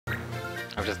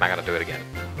I'm just not gonna do it again.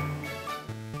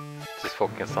 Just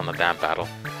focus on the damn battle.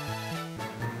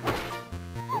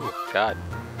 Ooh, God.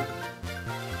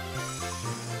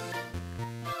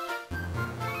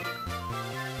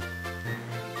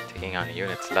 Taking on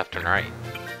units left and right.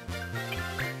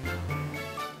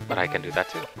 But I can do that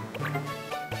too.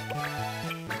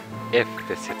 If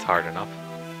this hits hard enough.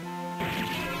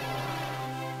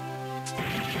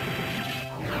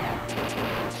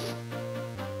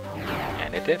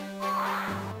 And it did.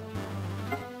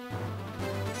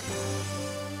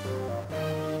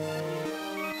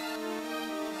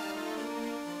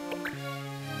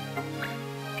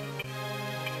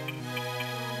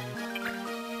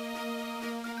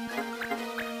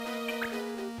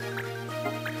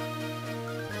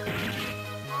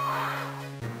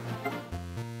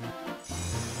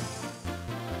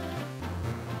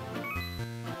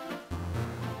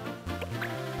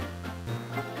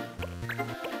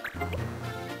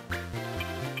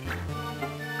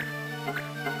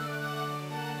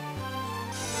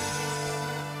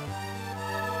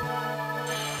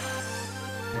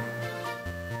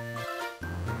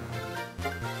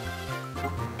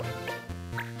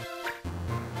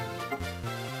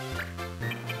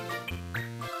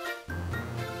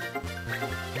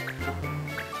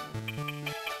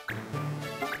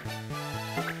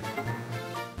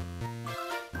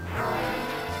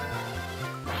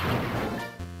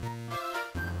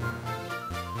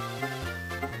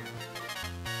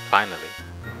 Finally.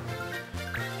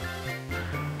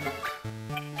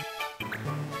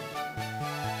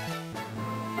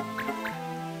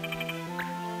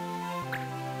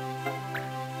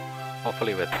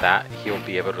 Hopefully with that, he'll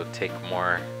be able to take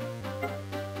more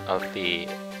of the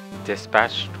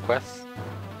dispatch quests,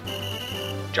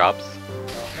 jobs.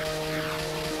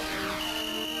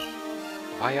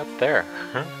 Why up there?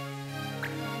 Huh?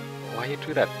 Why you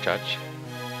do that, Judge?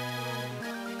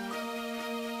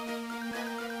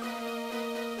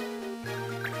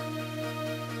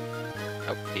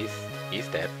 Oh, he's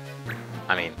dead.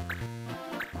 I mean,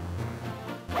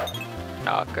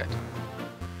 oh, good.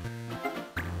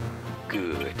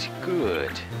 Good,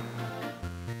 good.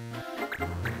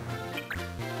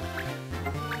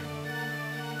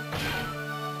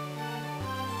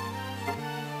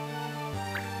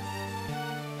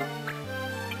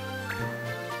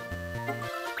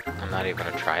 I'm not even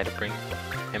gonna try to bring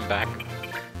him back.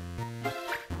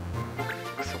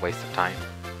 It's a waste of time.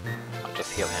 I'll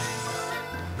just heal him.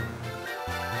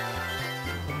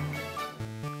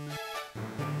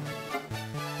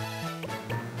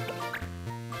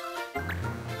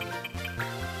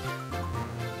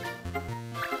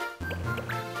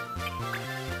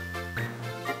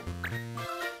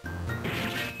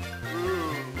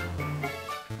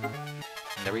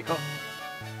 And there we go.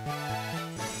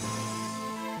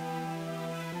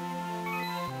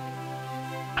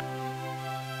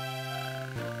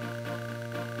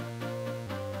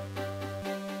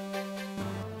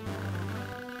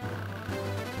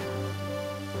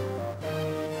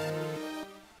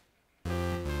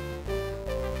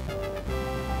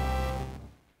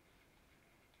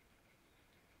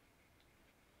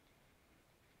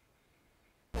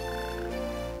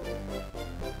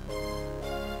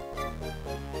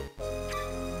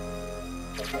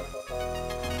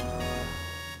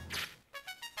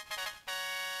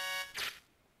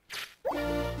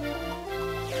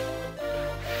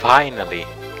 Finally!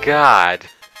 God!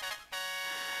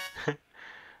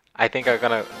 I think I'm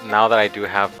gonna, now that I do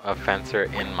have a fencer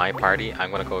in my party, I'm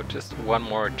gonna go just one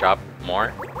more job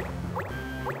more.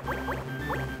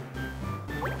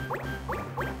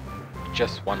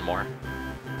 Just one more.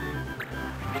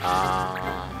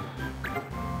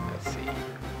 Let's see.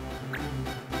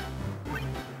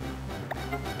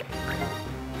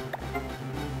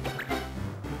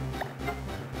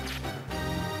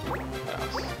 What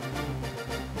else?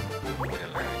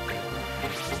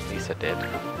 Lisa did. I'm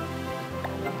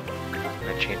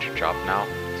gonna change her job now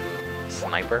to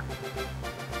sniper.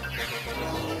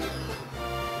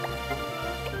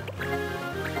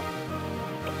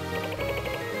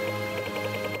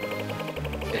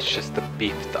 It's just the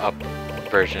beefed up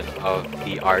version of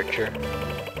the archer.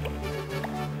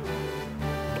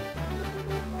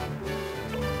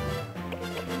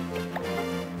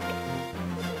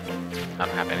 I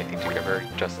don't have anything to give her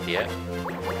just yet.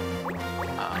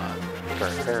 For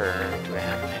her, do I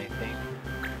have anything?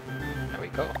 There we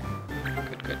go.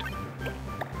 Good, good.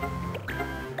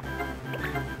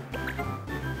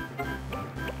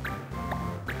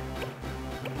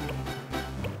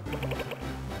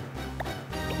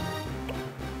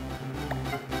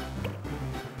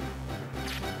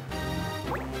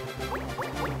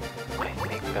 I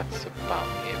think that's about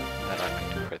it that I can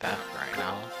do that right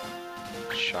now.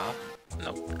 Shop?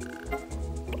 Nope.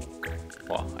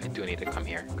 Well, I do need to come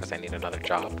here because I need another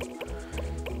job.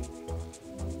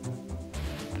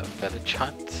 The village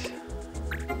hunt.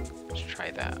 Let's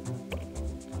try that.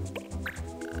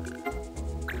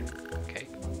 Okay.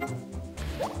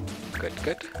 Good,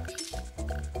 good.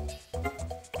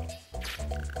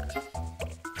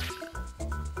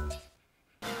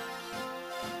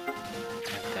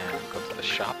 And then go to the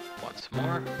shop once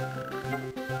more.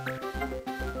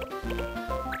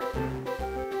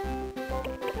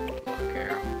 Okay,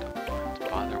 don't want to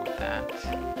bother with that.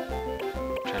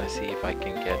 Trying to see if I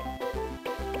can get.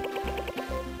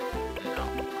 No,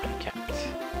 I can't.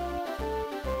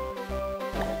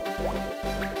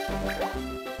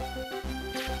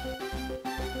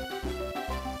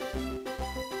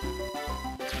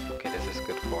 Okay, this is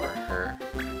good for her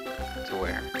to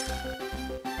wear.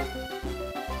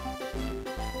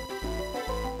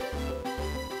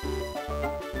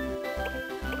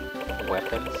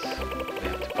 Weapons. We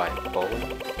have to buy a bow.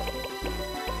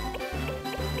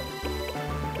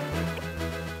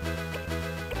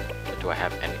 But do I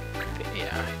have anything?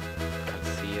 Yeah.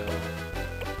 Conceal.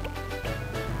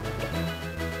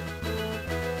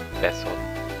 Beso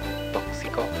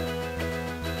tóxico.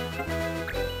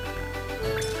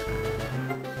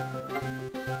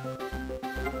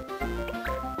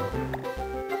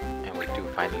 And we do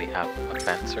finally have a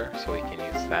fencer, so we can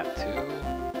use that too.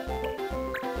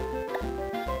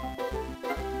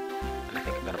 I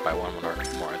think I'm gonna buy one more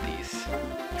of these.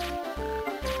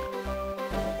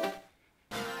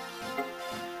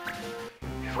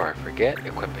 Before I forget,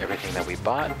 equip everything that we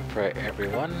bought for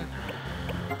everyone.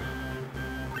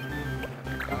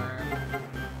 Garb.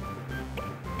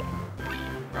 The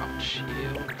round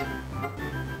shield.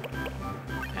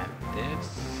 And this.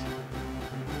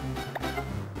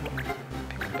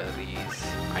 Pickabilities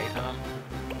item.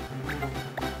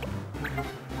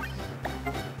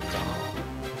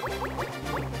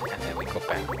 And then we go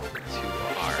back to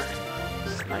our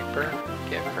sniper,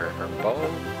 give her her bow,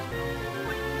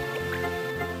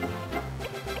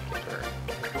 give her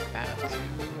that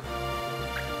too.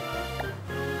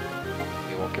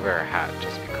 We won't give her a hat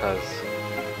just because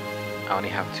I only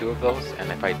have 2 of those,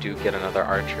 and if I do get another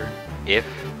archer, the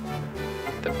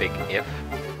big if,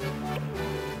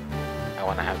 I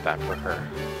want to have that for her.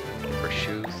 Give her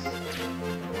shoes,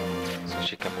 so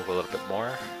she can move a little bit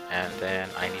more. And then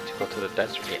I need to go to the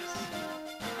desert. Yes.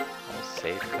 I'll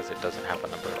save because it doesn't have a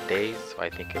number of days, so I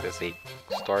think it is a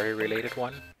story related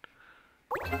one.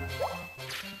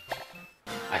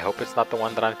 I hope it's not the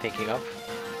one that I'm thinking of.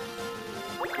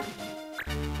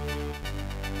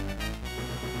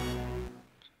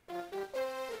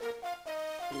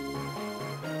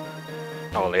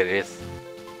 Oh, well, it is.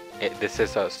 This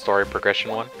is a story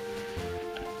progression one.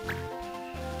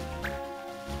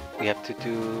 We have to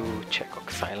do check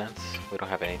of silence. We don't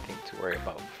have anything to worry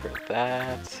about for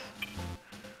that.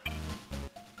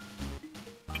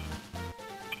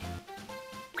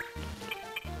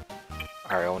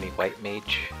 Our only white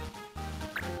mage,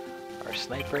 our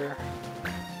sniper,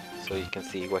 so you can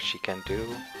see what she can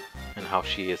do and how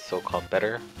she is so-called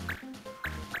better.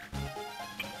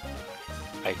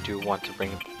 I do want to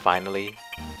bring finally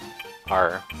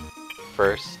our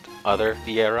first other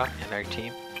Viera in our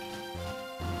team.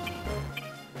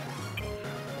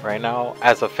 Right now,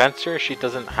 as a fencer, she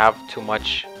doesn't have too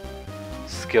much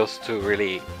skills to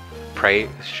really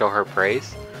show her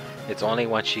praise. It's only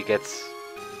when she gets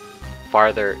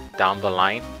farther down the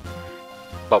line,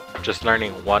 but just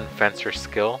learning one fencer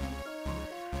skill,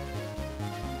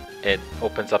 it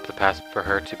opens up the path for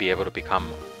her to be able to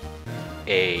become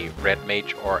a red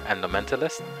mage or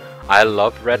elementalist. I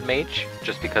love red mage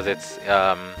just because it's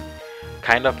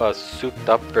kind of a souped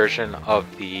up version of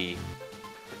the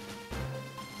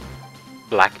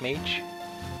black mage.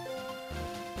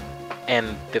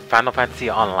 And the Final Fantasy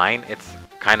Online, it's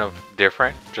kind of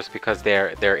different just because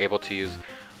they're able to use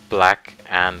black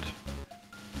and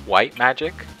white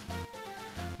magic,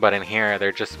 but in here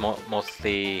they're just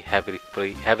mostly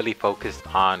heavily focused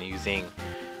on using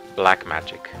black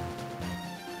magic.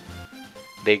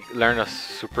 They learn a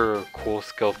super cool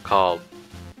skill called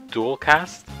Dual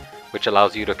Cast, which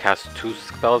allows you to cast 2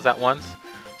 spells at once.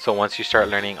 So once you start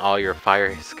learning all your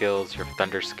fire skills, your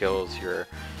thunder skills, your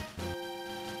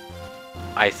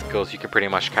ice skills, you can pretty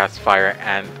much cast fire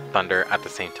and thunder at the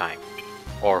same time.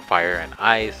 Or fire and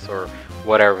ice, or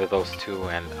whatever those 2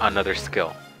 and another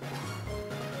skill.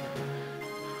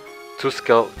 2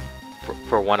 skill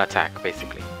for 1 attack,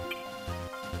 basically.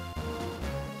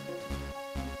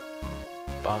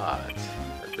 But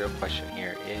the real question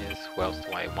here is, who else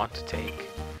do I want to take?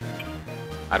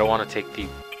 I don't want to take the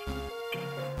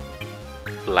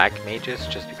black mages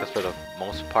just because for the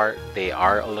most part they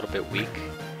are a little bit weak.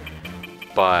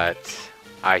 But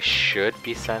I should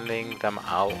be sending them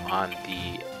out on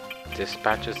the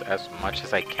dispatches as much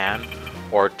as I can,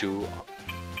 or do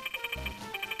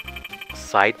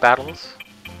side battles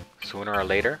sooner or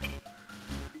later,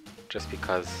 just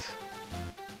because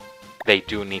they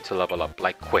do need to level up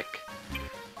like quick.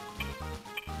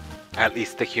 At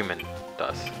least the human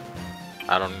does.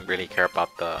 I don't really care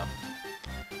about the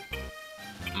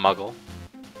Muggle,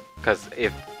 because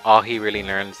if all he really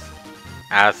learns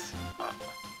as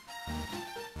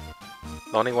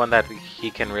the only one that he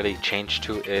can really change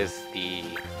to is the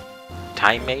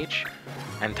Time Mage,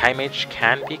 and Time Mage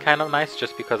can be kind of nice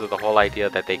just because of the whole idea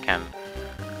that they can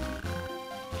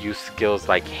use skills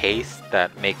like haste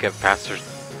that make it faster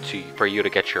for you to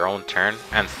get your own turn,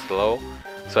 and slow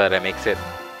so that it makes it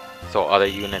so other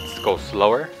units go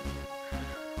slower,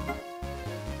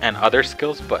 and other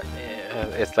skills, but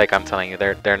it's like I'm telling you,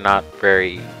 they're not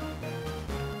very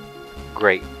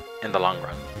great in the long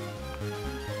run.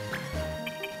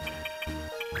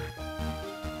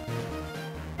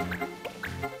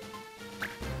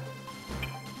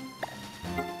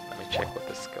 Let me check what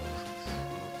the skills is.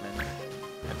 Movement.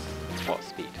 It's fault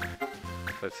speed.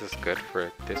 This is good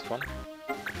for this one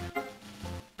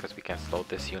because we can slow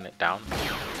this unit down.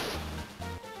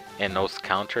 It knows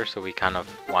counter, so we kind of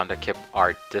want to keep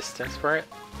our distance for it.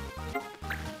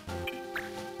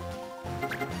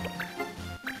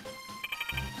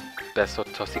 Beso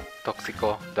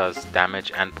Tóxico does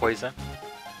damage and poison,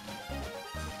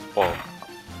 or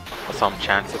some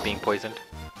chance of being poisoned,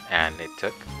 and it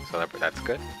took, so that's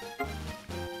good.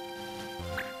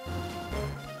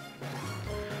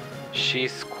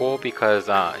 She's cool because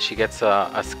she gets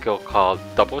a skill called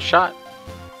Double Shot,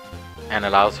 and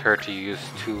allows her to use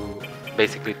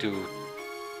basically do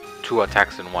two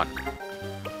attacks in one.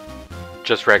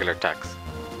 Just regular attacks.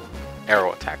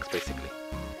 Arrow attacks, basically.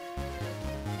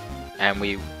 And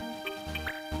we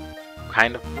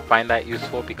kind of find that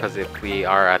useful because if we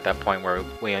are at that point where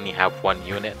we only have one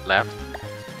unit left,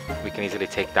 we can easily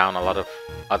take down a lot of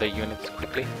other units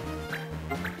quickly.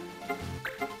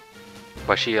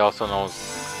 But she also knows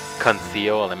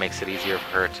Conceal, and it makes it easier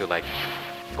for her to like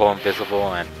go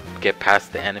invisible and get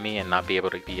past the enemy and not be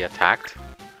able to be attacked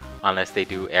unless they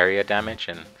do area damage.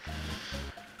 And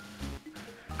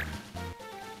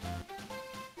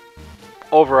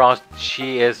overall,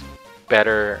 she is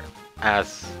better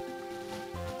as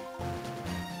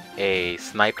a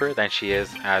sniper than she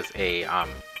is as a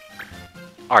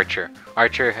archer.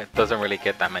 Archer doesn't really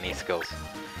get that many skills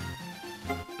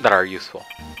that are useful.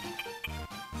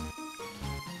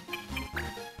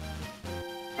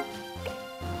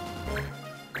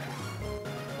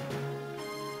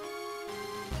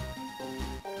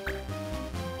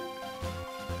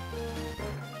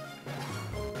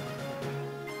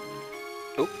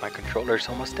 Oh, my controller's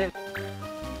almost dead.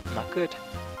 Not good.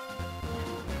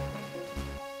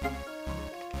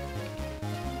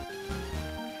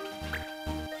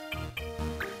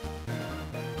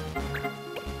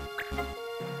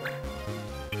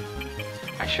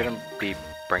 I shouldn't be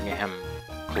bringing him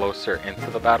closer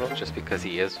into the battle just because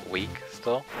he is weak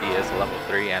still. He is level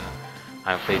 3 and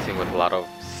I'm facing with a lot of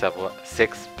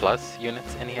 6+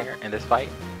 units in here in this fight.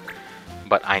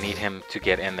 But I need him to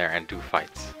get in there and do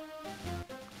fights.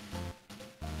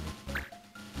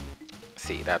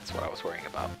 See, that's what I was worrying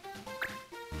about.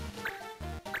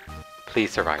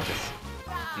 Please survive this.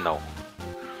 No.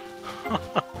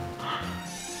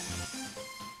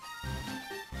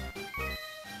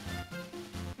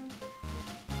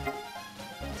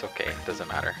 It's okay, it doesn't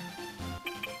matter.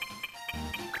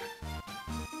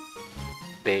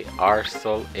 They are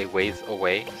still a ways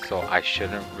away, so I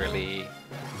shouldn't really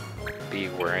be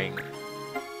worrying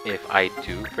if I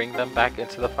do bring them back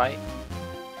into the fight.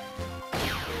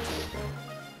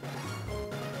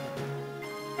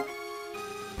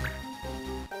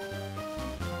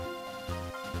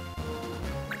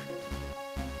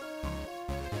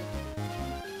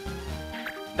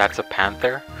 That's a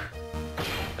panther.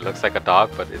 It looks like a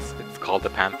dog, but it's called a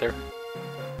panther.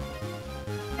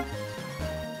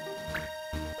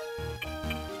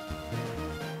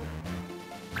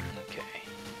 Okay,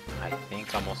 I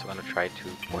think I'm also gonna try to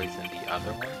poison the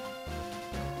other one.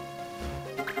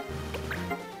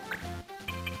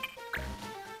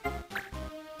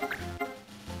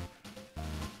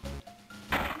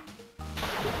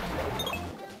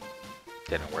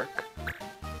 Didn't work.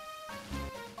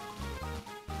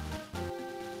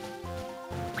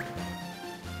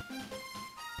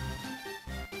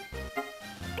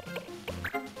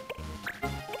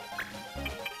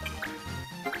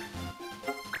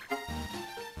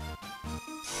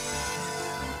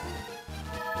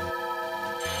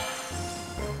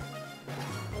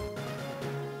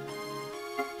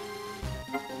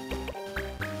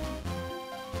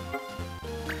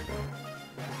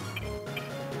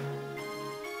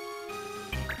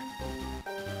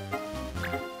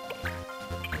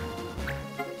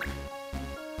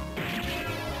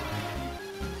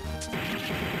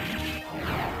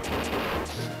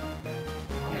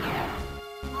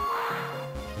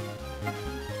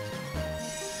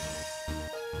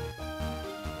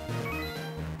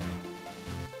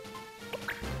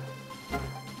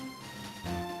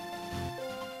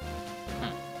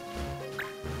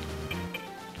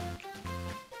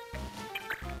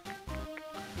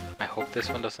 hope this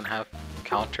one doesn't have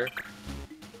counter.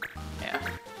 Yeah,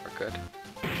 we're good.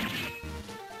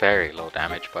 Very low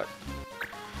damage, but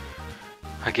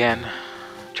again,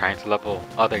 trying to level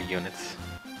other units.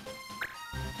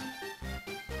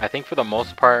 I think for the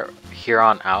most part, here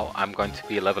on out, I'm going to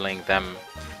be leveling them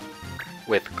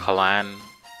with clan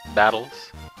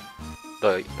battles.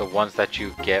 The ones that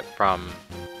you get from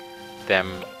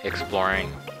them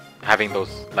exploring, having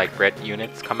those like red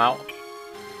units come out.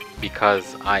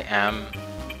 Because I am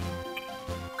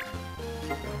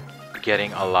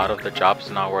getting a lot of the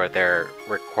jobs now where they're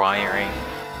requiring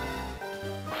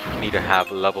me to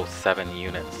have level 7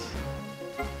 units.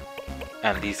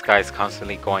 And these guys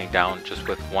constantly going down just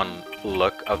with one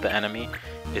look of the enemy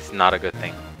is not a good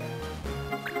thing.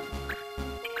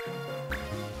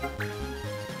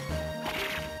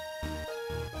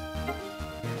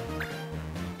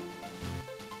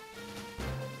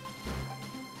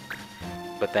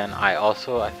 But then I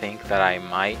think that I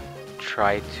might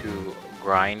try to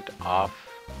grind off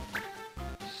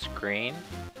screen,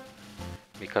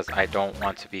 because I don't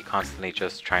want to be constantly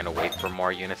just trying to wait for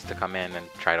more units to come in and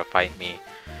try to fight me.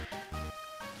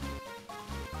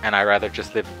 And I rather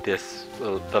just live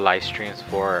the live streams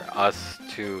for us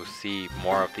to see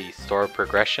more of the story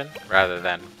progression rather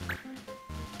than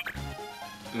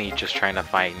me just trying to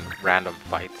find random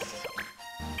fights.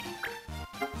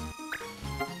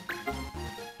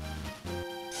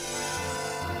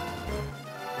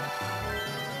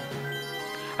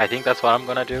 I think that's what I'm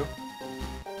gonna do.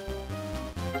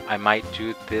 I might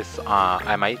do this,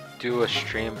 I might do a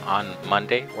stream on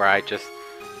Monday where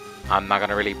I'm not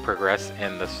gonna really progress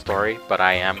in the story, but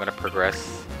I am gonna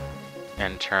progress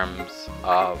in terms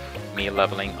of me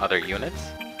leveling other units.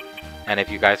 And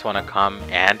if you guys wanna come,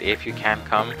 and if you can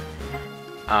come,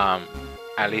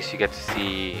 at least you get to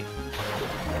see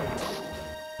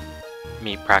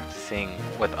me practicing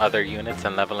with other units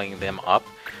and leveling them up.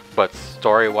 But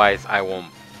story-wise, I won't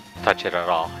touch it at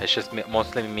all. It's just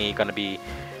mostly me gonna be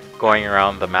going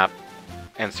around the map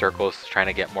in circles trying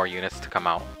to get more units to come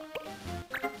out.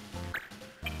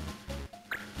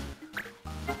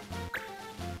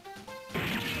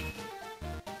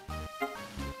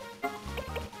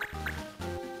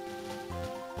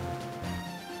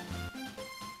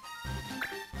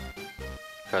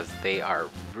 Because they are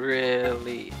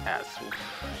really ass.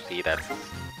 See, that's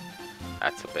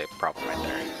a big problem right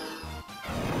there.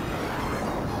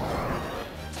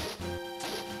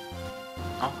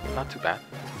 Oh, not too bad.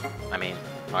 I mean,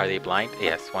 are they blind?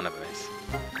 Yes, one of them is.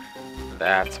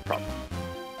 That's a problem.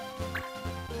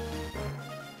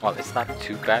 Well, it's not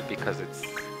too bad because it's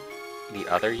the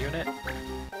other unit.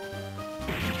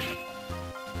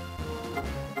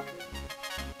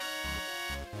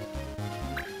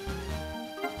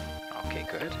 Okay,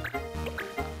 good.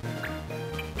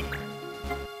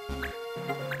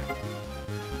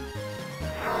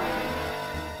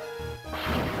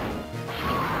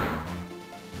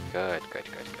 Good.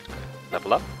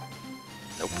 Level up?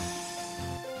 Nope.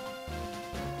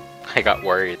 I got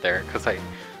worried there because I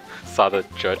saw the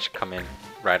judge come in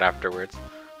right afterwards.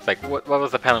 It's like, what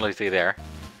was the penalty there?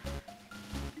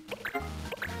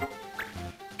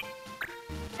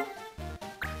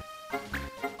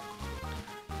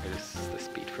 This is the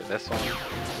speed for this one.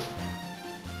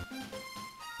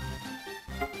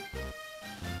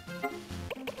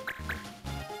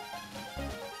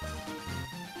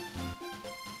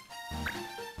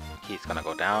 He's gonna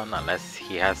go down unless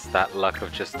he has that luck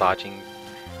of just dodging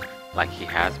like he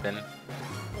has been.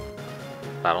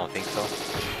 I don't think so.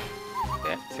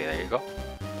 Yeah, see, there you go.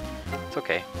 It's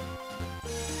okay.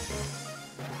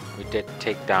 We did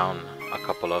take down a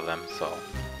couple of them, so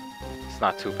it's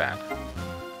not too bad.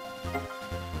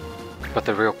 But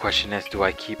the real question is, do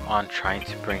I keep on trying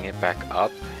to bring it back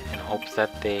up in hopes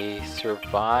that they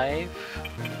survive?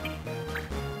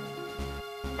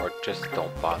 Or just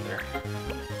don't bother?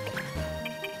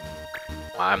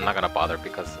 I'm not gonna bother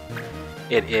because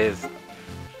it is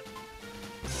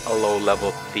a low level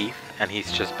thief and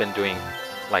he's just been doing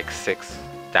like 6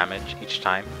 damage each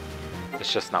time.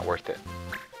 It's just not worth it.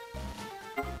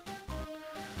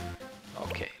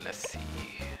 Okay, let's see.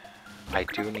 I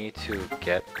do need to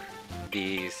get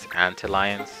these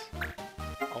antilions.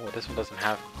 Oh, this one doesn't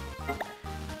have...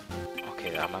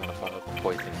 Okay, I'm not gonna bother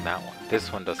poisoning that one.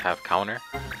 This one does have counter,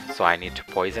 so I need to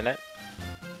poison it.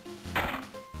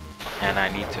 And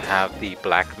I need to have the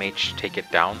black mage take it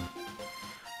down.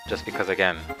 Just because,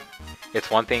 again, it's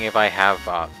one thing if I have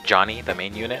Johnny, the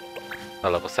main unit, the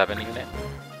level 7 unit,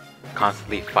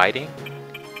 constantly fighting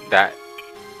that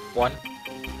one,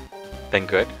 then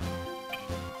good.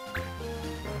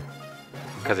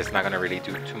 Because it's not going to really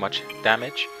do too much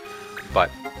damage. but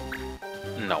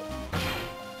no.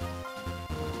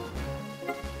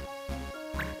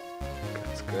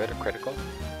 That's good, a critical.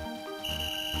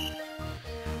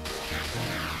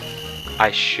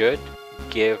 I should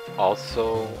give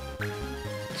also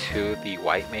to the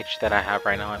white mage that I have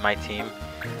right now in my team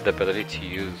the ability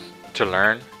to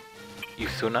learn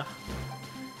Yusuna.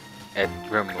 It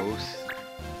removes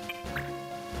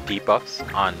debuffs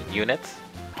on units,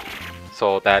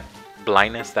 so that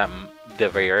blindness that the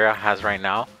Vieira has right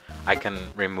now, I can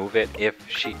remove it if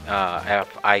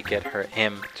I get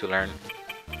him to learn.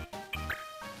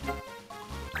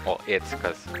 Well, it's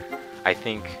because I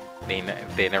think they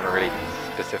never really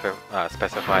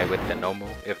specify with the Nomu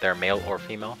if they're male or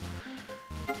female.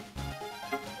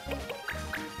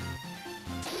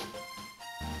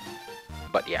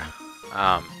 But yeah,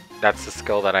 that's the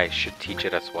skill that I should teach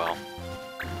it as well.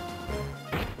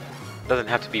 Doesn't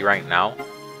have to be right now,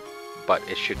 but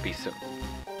it should be soon.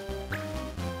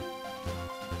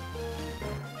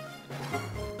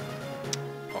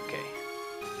 Okay,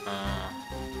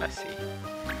 let's see.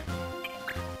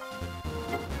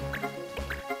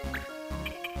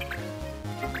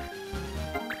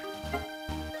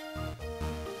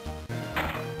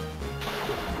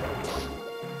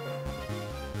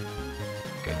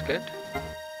 Good.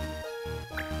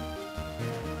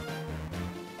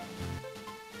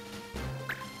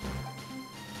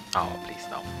 Oh, please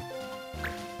no.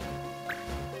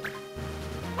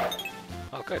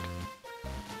 Oh, good.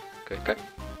 Good.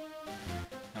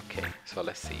 Okay, so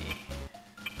let's see.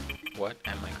 What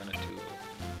am I gonna do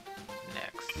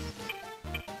next?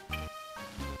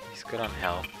 He's good on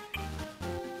health.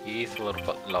 He's a little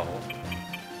bit low.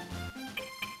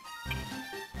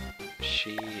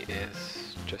 She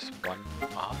is just one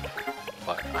off,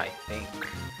 but I think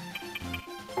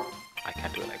I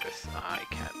can't do it like this. I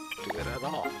can't do it at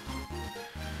all.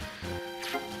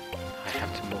 I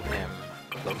have to move him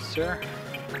closer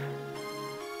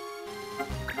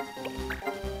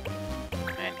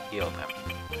and heal him.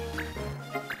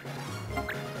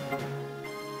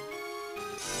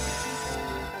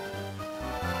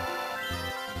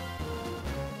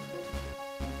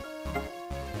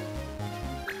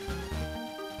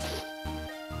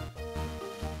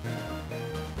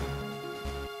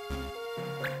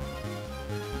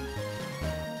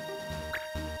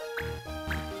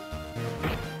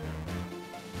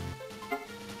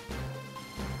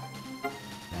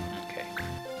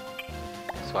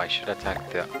 So I should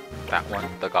attack that one,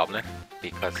 the goblin,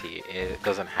 because he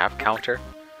doesn't have counter,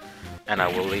 and I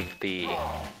will leave the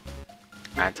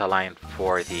Antlion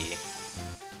for the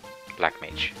black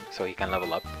mage, so he can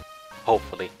level up,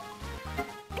 hopefully,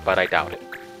 but I doubt it.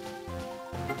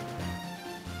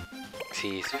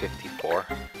 See, he's 54.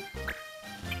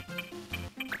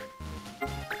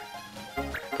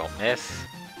 Don't miss.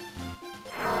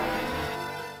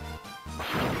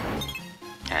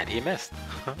 And he missed.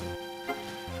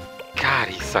 God,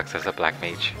 he sucks as a black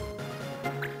mage.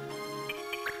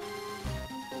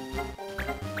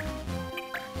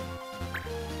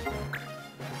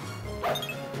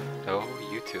 Oh,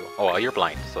 you too. Oh, well, you're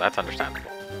blind, so that's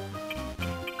understandable.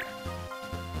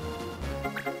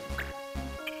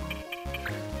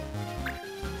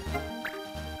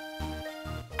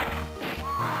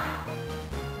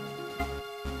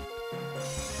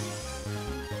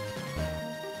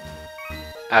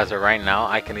 As of right now,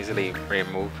 I can easily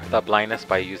remove the blindness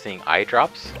by using eye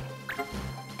drops.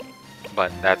 But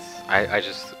that's, I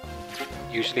just,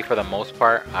 usually for the most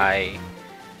part,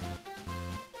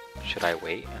 should I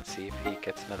wait and see if he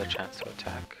gets another chance to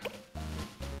attack?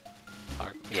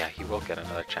 Yeah, he will get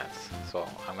another chance. So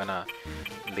I'm gonna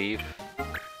leave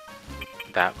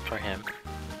that for him.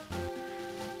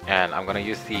 And I'm gonna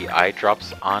use the eye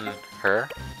drops on her.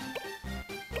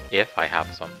 If I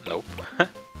have some. Nope.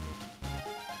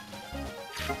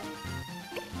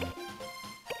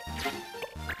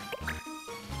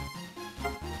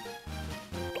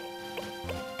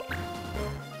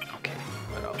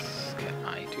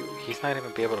 He's not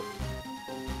even be able to.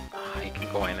 He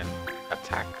can go in and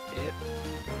attack it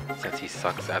since he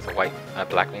sucks as a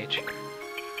black mage.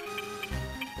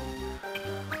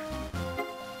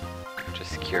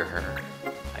 Just cure her,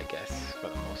 I guess, for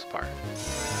the most part.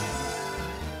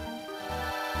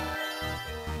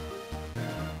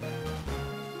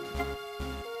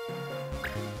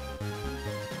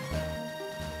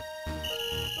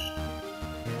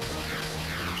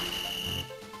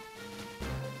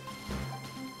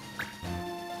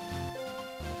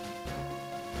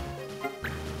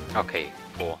 Okay,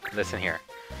 fool. Listen here.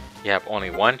 You have only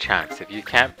one chance. If you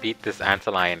can't beat this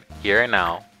Antlion here and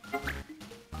now...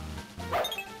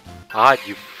 Ah,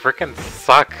 you frickin'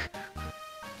 suck!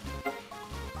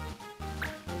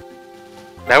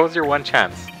 That was your one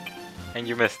chance, and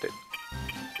you missed it.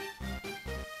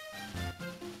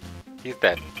 He's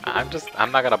dead.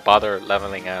 I'm not gonna bother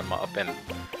leveling him up in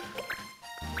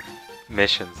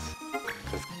missions.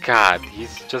 Cause God,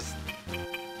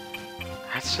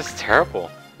 that's just terrible.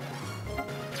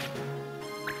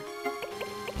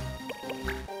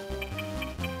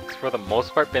 He's for the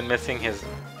most part been missing his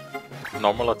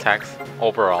normal attacks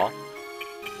overall.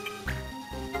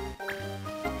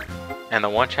 And the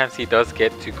one chance he does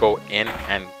get to go in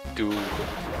and do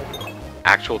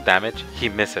actual damage, he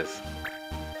misses.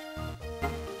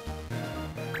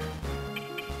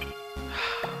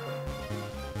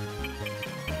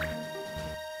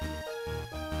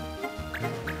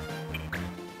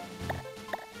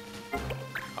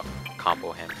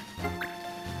 Combo him.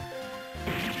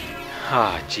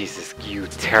 Ah, oh, Jesus, you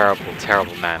terrible,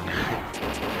 terrible man.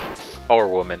 Or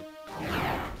woman.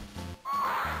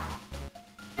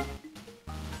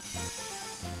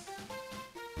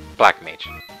 Black mage.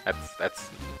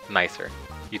 That's nicer.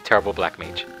 You terrible black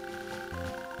mage.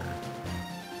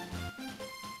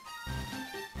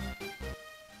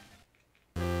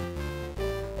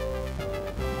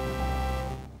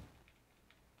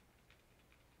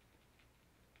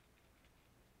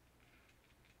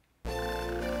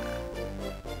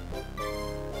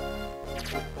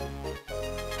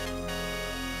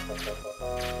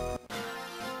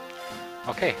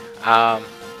 Okay,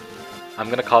 I'm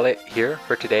gonna call it here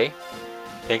for today.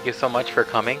 Thank you so much for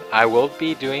coming. I will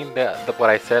be doing the what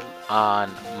I said on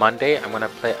Monday. I'm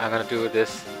gonna do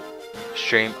this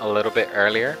stream a little bit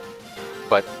earlier,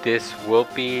 but this will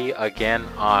be again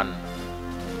on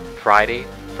Friday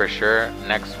for sure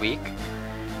next week.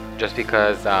 Just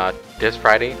because this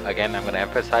Friday, again, I'm gonna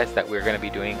emphasize that we're gonna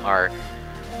be doing our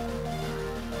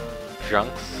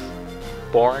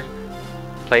Drunksborn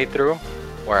playthrough,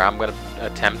 where I'm gonna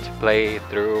attempt to play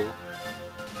through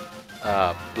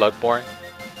Bloodborne,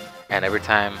 and every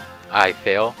time I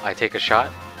fail, I take a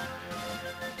shot.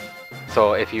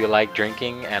 So if you like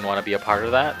drinking and want to be a part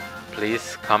of that,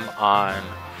 please come on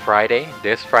Friday.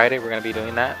 This Friday we're gonna be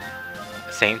doing that,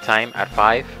 same time at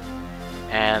 5,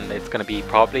 and it's gonna be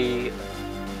probably,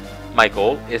 my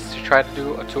goal is to try to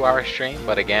do a 2-hour stream,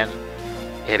 but again,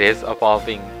 it is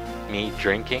involving me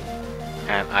drinking,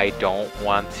 and I don't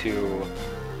want to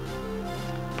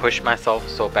push myself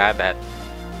so bad that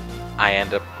I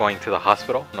end up going to the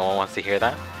hospital. No one wants to hear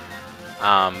that.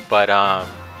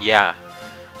 Yeah,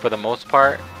 for the most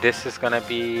part, this is gonna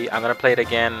be, I'm gonna play it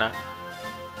again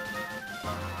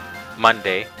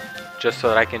Monday, just so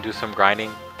that I can do some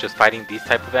grinding, just fighting these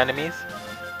type of enemies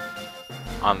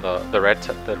on the red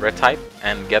type,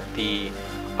 and get the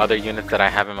other units that I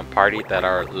have in my party that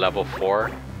are level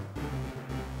 4.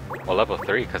 Well, level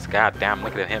 3, because god damn,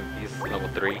 look at him, he's level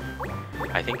 3.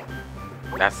 I think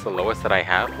that's the lowest that I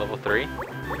have, level 3.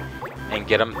 And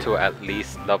get him to at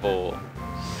least level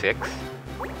 6.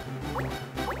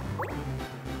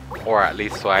 Or at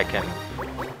least so I can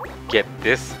get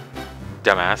this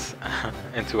dumbass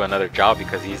into another job,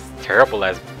 because he's terrible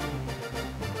as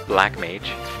black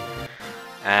mage.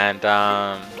 And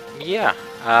yeah,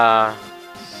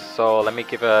 so let me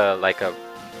give a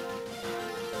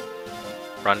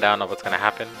rundown of what's gonna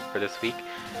happen for this week.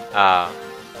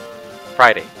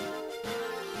 Friday,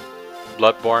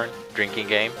 Bloodborne drinking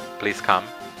game. Please come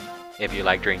if you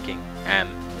like drinking and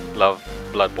love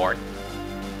Bloodborne.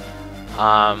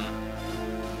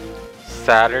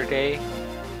 Saturday,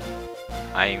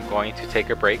 I am going to take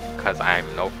a break because I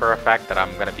know for a fact that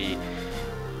I'm gonna be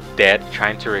dead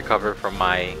trying to recover from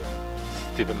my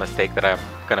stupid mistake that I'm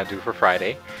gonna do for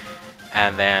Friday.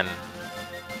 And then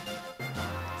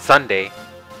Sunday,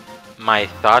 my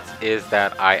thoughts is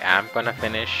that I am gonna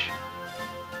finish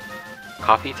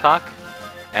Coffee Talk,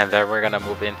 and then we're gonna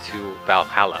move into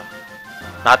Valhalla.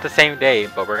 Not the same day,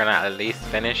 but we're gonna at least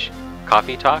finish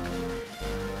Coffee Talk.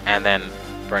 And then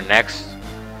for next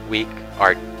week,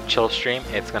 our chill stream,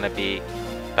 it's gonna be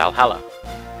Valhalla.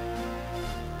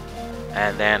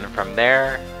 And then from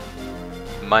there,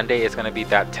 Monday is gonna be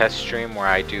that test stream where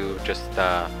I do just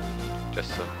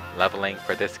some leveling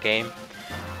for this game.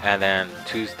 And then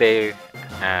Tuesday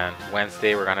and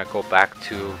Wednesday, we're gonna go back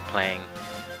to playing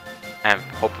and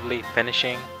hopefully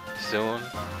finishing soon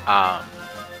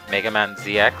Mega Man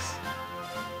ZX.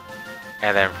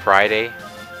 And then Friday,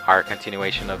 our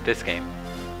continuation of this game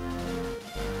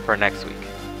for next week.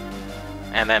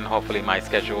 And then hopefully my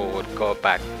schedule would go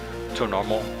back to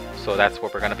normal. So that's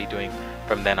what we're gonna be doing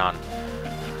from then on.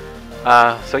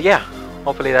 So yeah,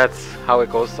 hopefully that's how it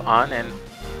goes on, and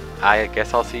I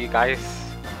guess I'll see you guys.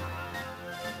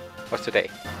 What's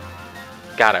today?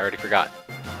 God, I already forgot.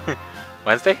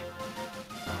 Wednesday?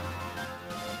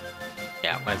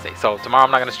 yeah, Wednesday. So tomorrow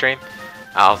I'm not gonna stream.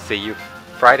 I'll see you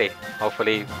Friday.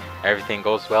 Hopefully everything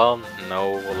goes well.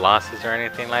 No losses or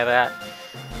anything like that.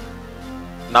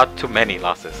 Not too many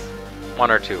losses. 1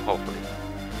 or 2, hopefully.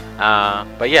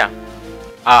 But yeah.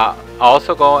 I'll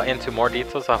also go into more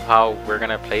details of how we're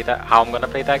gonna play that, how I'm gonna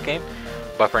play that game.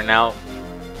 But for now,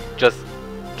 just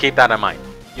keep that in mind.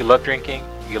 You love drinking,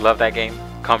 you love that game.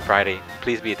 Come Friday,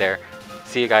 please be there.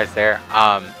 See you guys there.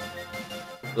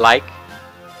 Like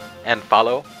and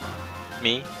follow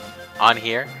me on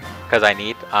here because I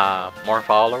need more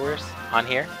followers on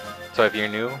here. So if you're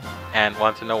new and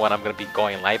want to know when I'm gonna be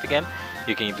going live again,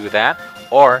 you can do that,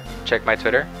 or check my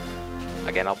Twitter.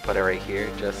 Again, I'll put it right here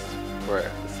just for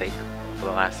the sake of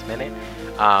the last minute.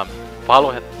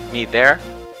 Follow me there,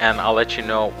 and I'll let you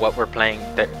know what we're playing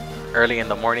early in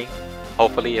the morning,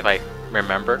 hopefully, if I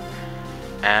remember.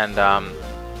 And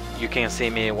you can see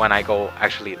me when I go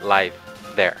actually live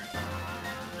there.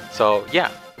 So yeah,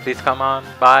 please come on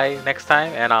by next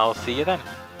time, and I'll see you then.